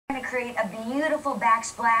To create a beautiful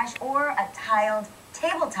backsplash or a tiled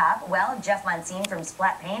tabletop, well, Jeff Monsine from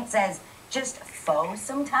Splat Paint says just faux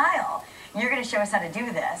some tile. You're going to show us how to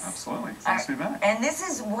do this. Absolutely. Nice to be back. And this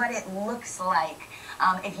is what it looks like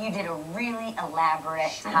if you did a really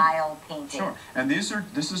elaborate tile painting. Sure. And this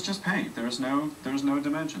is just paint. There's no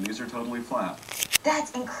dimension. These are totally flat.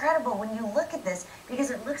 That's incredible when you look at this,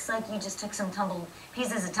 because it looks like you just took some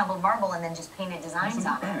pieces of tumbled marble and then just painted designs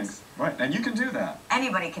on it. Right, and you can do that.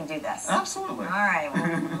 Anybody can do this. Absolutely. All right,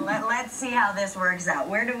 well, let's see how this works out.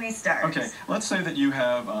 Where do we start? Okay, let's say that you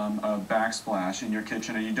have a backsplash in your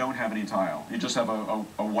kitchen and you don't have any tile. You just have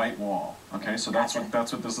a white wall. Okay, so that's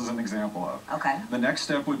what this is an example of. Okay. The next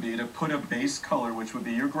step would be to put a base color, which would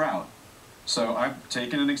be your grout. So I've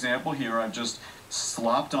taken an example here. I've just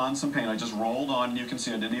slopped on some paint. I just rolled on, and you can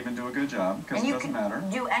see I didn't even do a good job because it doesn't matter.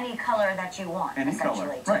 Do any color that you want, any color,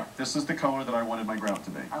 too. right. This is the color that I wanted my grout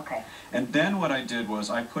to be. Okay. And then what I did was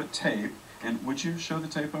I put tape, and would you show the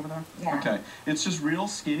tape over there? Yeah. Okay. It's just real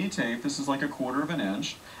skinny tape. This is like 1/4 of an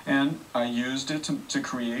inch, and I used it to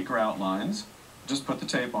create grout lines. Just put the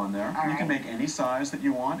tape on there. You can make any size that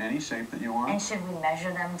you want, any shape that you want. And should we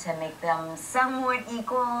measure them to make them somewhat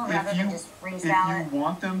equal rather than just freestyle it? If you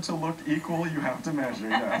want them to look equal, you have to measure,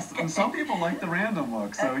 yes. And some people like the random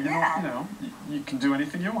look, so you can do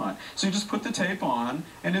anything you want. So you just put the tape on,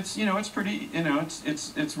 and it's it's pretty,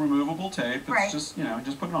 it's removable tape. It's just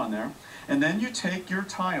just put it on there, and then you take your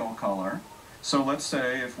tile color. So let's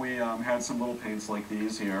say if we had some little paints like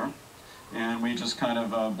these here. And we just kind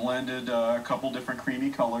of blended a couple different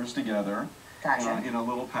creamy colors together in a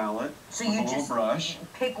little palette with a little brush.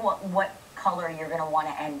 Pick what color you're going to want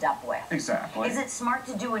to end up with. Exactly. Is it smart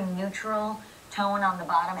to do a neutral tone on the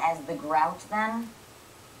bottom as the grout then?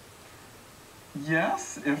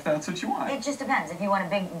 Yes, if that's what you want. It just depends. If you want a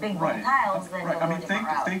big bold tiles, then you'll go a different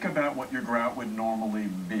route. Think about what your grout would normally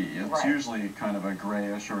be. It's usually kind of a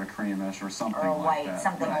grayish or a creamish or something like that. Or white,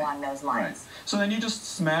 something along those lines. Right. So then you just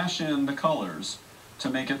smash in the colors to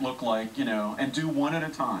make it look like, and do one at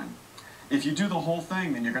a time. If you do the whole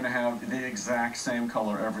thing, then you're going to have the exact same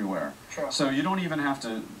color everywhere. True. So you don't even have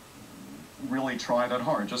to really try that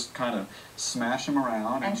hard. Just kind of smash them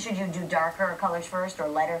around. And should you do darker colors first or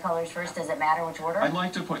lighter colors first? Does it matter which order? I'd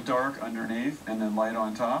like to put dark underneath and then light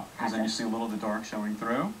on top, because then you see a little of the dark showing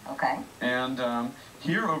through. Okay. And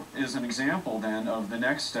here is an example then of the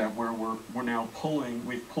next step where we're now pulling.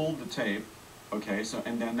 We've pulled the tape. Okay. So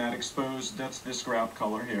and then that's this grout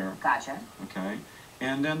color here. Gotcha. Okay.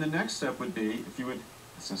 And then the next step would be, if you would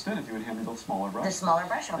hand me the smaller brush. The smaller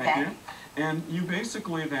brush, okay. Thank you. And you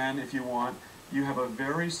basically then, if you want, you have a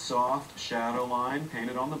very soft shadow line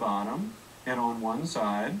painted on the bottom and on one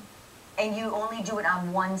side. And you only do it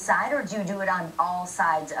on one side, or do you do it on all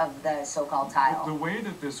sides of the so-called tile? The way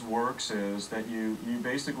that this works is that you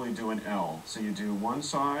basically do an L. So you do one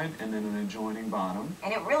side and then an adjoining bottom.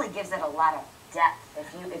 And it really gives it a lot of depth.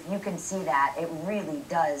 If you can see that, it really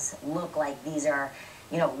does look like these are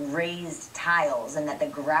raised tiles, and that the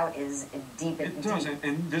grout is deep. It does,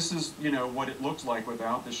 and this is, what it looks like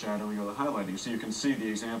without the shadowing or the highlighting. So you can see the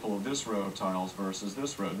example of this row of tiles versus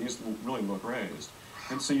this row. These really look raised.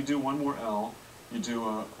 And so you do one more L, you do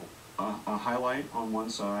a highlight on one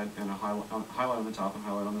side, and a highlight on the top and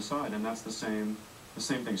highlight on the side, and that's the same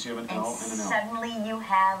thing. So you have an L and an L. Suddenly you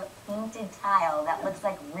have painted tile that looks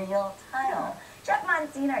like real tile. Jeff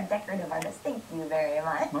Monsine, our decorative artist, thank you very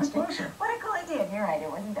much. My pleasure. What a cool idea. And you're right, it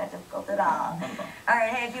wasn't that difficult at all. All right,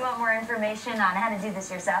 hey, if you want more information on how to do this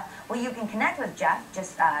yourself, well, you can connect with Jeff.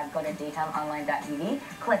 Just go to daytimefauxtile.tv,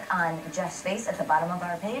 click on Jeff's face at the bottom of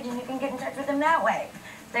our page, and you can get in touch with him that way.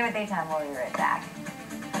 Stay with Daytime, we'll be right back.